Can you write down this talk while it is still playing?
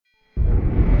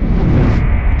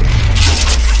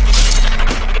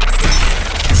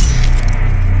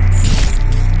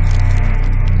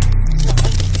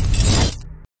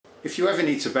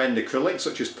need to bend acrylic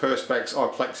such as Perspex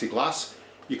or plexiglass,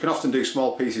 you can often do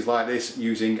small pieces like this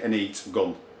using a neat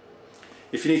gun.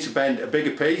 If you need to bend a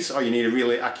bigger piece or you need a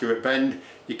really accurate bend,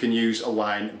 you can use a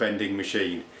line bending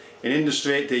machine. In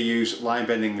industry they use line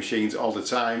bending machines all the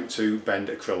time to bend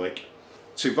acrylic.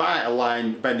 To buy a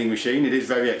line bending machine it is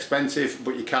very expensive,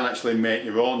 but you can actually make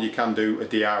your own. You can do a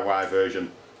DIY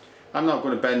version. I'm now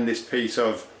going to bend this piece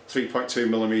of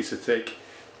 3.2mm thick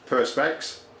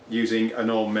Perspex using an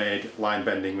homemade line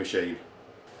bending machine.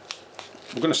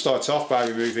 We're going to start off by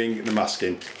removing the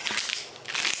masking.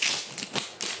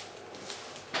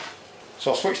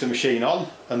 So I'll switch the machine on,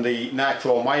 and the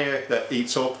nichrome wire that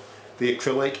eats up the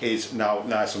acrylic is now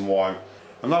nice and warm.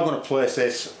 I'm now going to place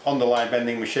this on the line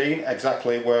bending machine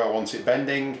exactly where I want it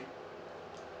bending,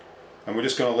 and we're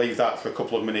just going to leave that for a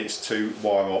couple of minutes to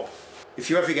warm up. If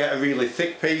you ever get a really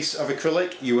thick piece of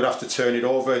acrylic, you would have to turn it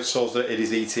over so that it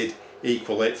is heated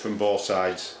equally from both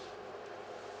sides.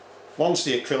 Once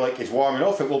the acrylic is warm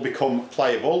enough, it will become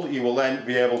pliable. You will then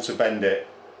be able to bend it.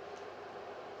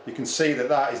 You can see that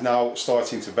that is now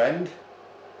starting to bend.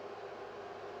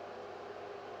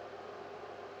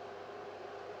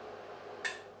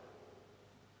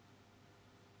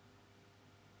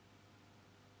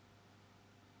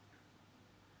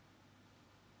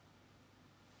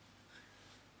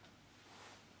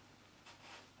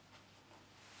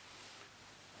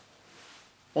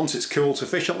 Once it's cooled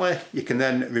sufficiently, you can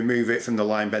then remove it from the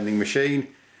line bending machine,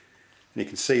 and you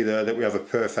can see there that we have a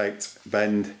perfect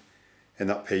bend in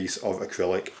that piece of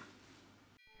acrylic.